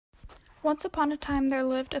Once upon a time there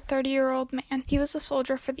lived a 30-year-old man. He was a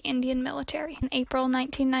soldier for the Indian military. In April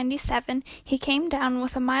 1997, he came down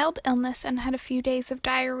with a mild illness and had a few days of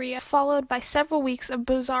diarrhea, followed by several weeks of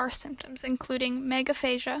bizarre symptoms, including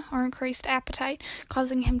megaphagia, or increased appetite,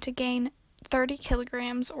 causing him to gain 30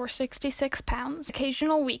 kilograms or 66 pounds,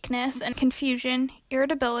 occasional weakness and confusion,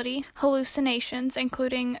 irritability, hallucinations,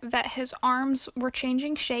 including that his arms were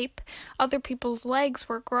changing shape, other people's legs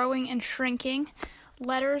were growing and shrinking,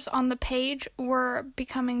 letters on the page were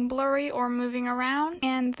becoming blurry or moving around,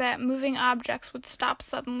 and that moving objects would stop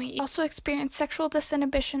suddenly. He also experienced sexual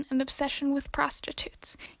disinhibition and obsession with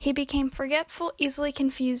prostitutes. He became forgetful, easily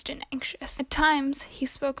confused, and anxious. At times, he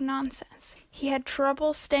spoke nonsense. He had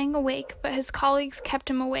trouble staying awake, but his colleagues kept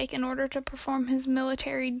him awake in order to perform his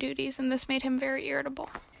military duties, and this made him very irritable.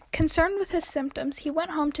 Concerned with his symptoms, he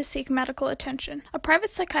went home to seek medical attention. A private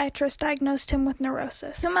psychiatrist diagnosed him with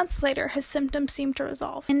neurosis. 2 months later, his symptoms seemed to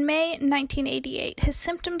resolve. In May 1988, his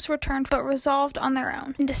symptoms returned but resolved on their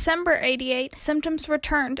own. In December 1988, symptoms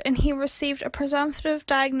returned and he received a presumptive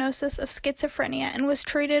diagnosis of schizophrenia and was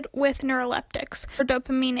treated with neuroleptics, or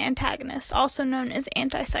dopamine antagonists, also known as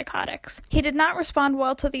antipsychotics. He did not respond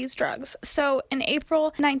well to these drugs, so in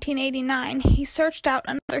April 1989, he searched out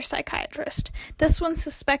another psychiatrist. This one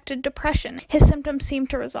suspected depression. His symptoms seemed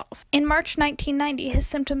to resolve. In March 1990, his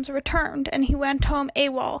symptoms returned, and he went home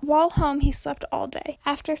AWOL. While home, he slept all day.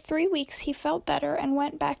 After 3 weeks, he felt better and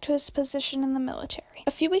went back to his position in the military.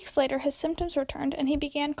 A few weeks later, his symptoms returned, and he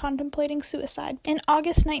began contemplating suicide. In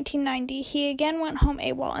August 1990, he again went home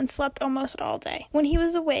AWOL and slept almost all day. When he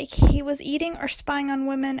was awake, he was eating or spying on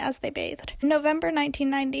women as they bathed. In November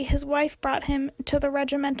 1990, his wife brought him to the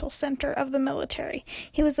regimental center of the military.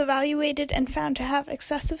 He was evaluated and found to have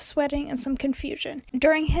excessive sweating and some confusion.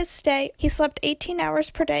 During his stay, he slept 18 hours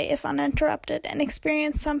per day if uninterrupted and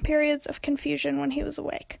experienced some periods of confusion when he was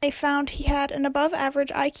awake. They found he had an above-average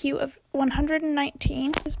IQ of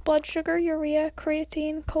 119. His blood sugar, urea,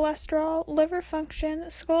 creatine, cholesterol, liver function,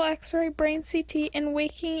 skull x-ray, brain CT, and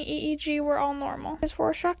waking EEG were all normal. His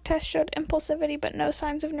Rorschach test showed impulsivity but no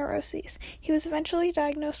signs of neuroses. He was eventually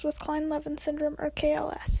diagnosed with Kleine-Levin syndrome, or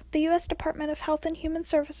KLS. The U.S. Department of Health and Human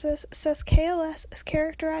Services says KLS is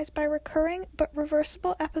characterized by recurring but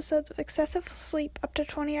reversible episodes of excessive sleep up to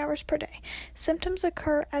 20 hours per day. Symptoms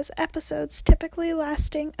occur as episodes, typically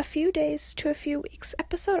lasting a few days to a few weeks.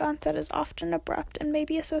 Episode onset is often abrupt and may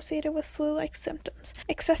be associated with flu-like symptoms.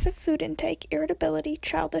 Excessive food intake, irritability,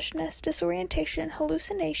 childishness, disorientation,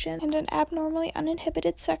 hallucination, and an abnormally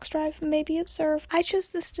uninhibited sex drive may be observed. I chose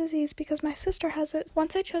this disease because my sister has it.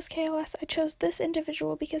 Once I chose KLS, I chose this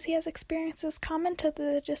individual because he has experiences common to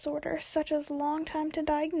the disorder, such as long time to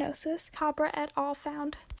diagnosis. Habra et al.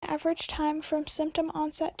 Found average time from symptom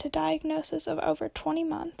onset to diagnosis of over 20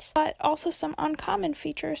 months, but also some uncommon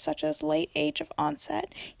features such as late age of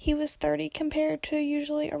onset. He was 30 compared to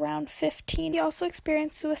usually around 15. He also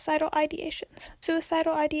experienced suicidal ideations.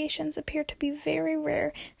 Suicidal ideations appear to be very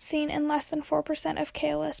rare, seen in less than 4% of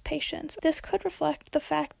KLS patients. This could reflect the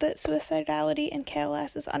fact that suicidality in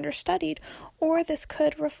KLS is understudied, or this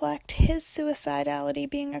could reflect his suicidality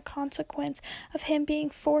being a consequence of him being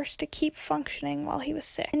forced to keep functioning while he was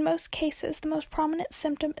sick. In most cases, the most prominent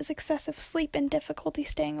symptom is excessive sleep and difficulty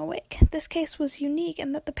staying awake. This case was unique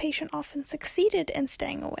in that the patient often succeeded in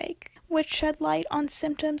staying awake, which shed light on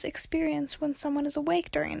symptoms experienced when someone is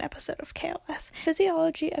awake during an episode of KLS.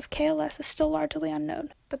 Physiology of KLS is still largely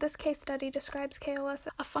unknown, but this case study describes KLS,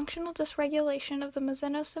 a functional dysregulation of the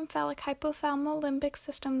mesenocephalic hypothalamo-limbic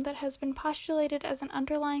system that has been postulated as an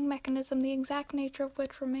underlying mechanism, the exact nature of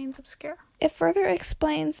which remains obscure. It further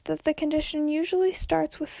explains that the condition usually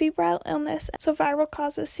starts with febrile illness, so viral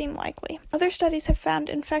causes seem likely. Other studies have found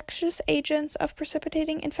infectious agents of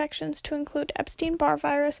precipitating infections to include Epstein-Barr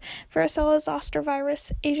virus, varicella-zoster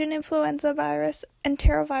virus, Asian influenza virus,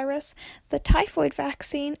 enterovirus, the typhoid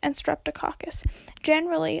vaccine, and streptococcus.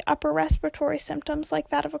 Generally, upper respiratory symptoms like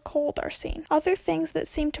that of a cold are seen. Other things that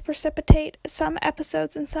seem to precipitate some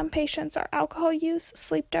episodes in some patients are alcohol use,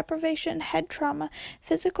 sleep deprivation, head trauma,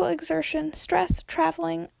 physical exertion, stress,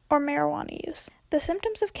 traveling, or marijuana use. The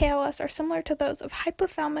symptoms of KLS are similar to those of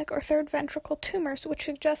hypothalamic or third ventricle tumors, which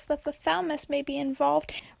suggests that the thalamus may be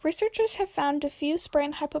involved. Researchers have found diffuse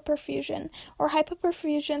brain hypoperfusion, or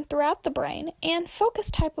hypoperfusion throughout the brain, and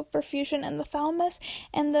focused hypoperfusion in the thalamus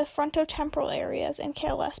and the frontotemporal areas in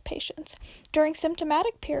KLS patients. During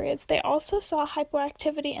symptomatic periods, they also saw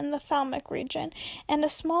hypoactivity in the thalamic region, and a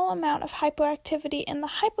small amount of hypoactivity in the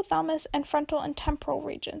hypothalamus and frontal and temporal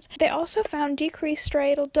regions. They also found decreased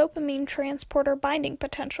striatal dopamine transporter binding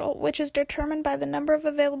potential, which is determined by the number of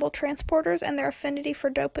available transporters and their affinity for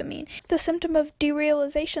dopamine. The symptom of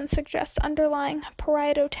derealization suggests underlying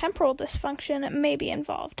parietotemporal dysfunction may be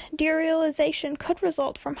involved. Derealization could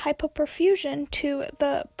result from hypoperfusion to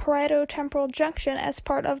the parietotemporal junction as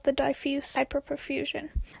part of the diffuse hyperperfusion.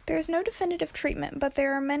 There is no definitive treatment, but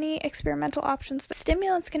there are many experimental options.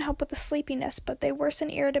 Stimulants can help with the sleepiness, but they worsen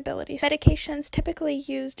irritability. Medications typically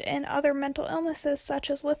used in other mental illnesses, such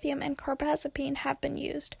as lithium and carbazepine, have been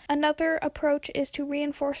used. Another approach is to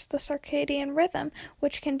reinforce the circadian rhythm,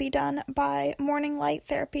 which can be done by morning light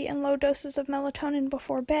therapy and low doses of melatonin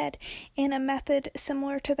before bed, in a method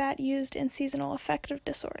similar to that used in seasonal affective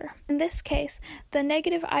disorder. In this case, the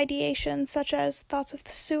negative ideations, such as thoughts of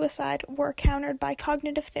suicide, were countered by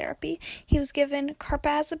cognitive therapy. He was given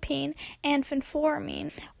carbazepine and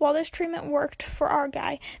fenfluramine. While this treatment worked for our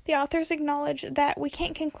guy, the authors acknowledge that we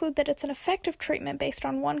can't conclude that it's an effective treatment based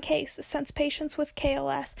on one case, since patients with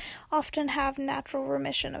KLS often have natural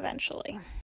remission eventually.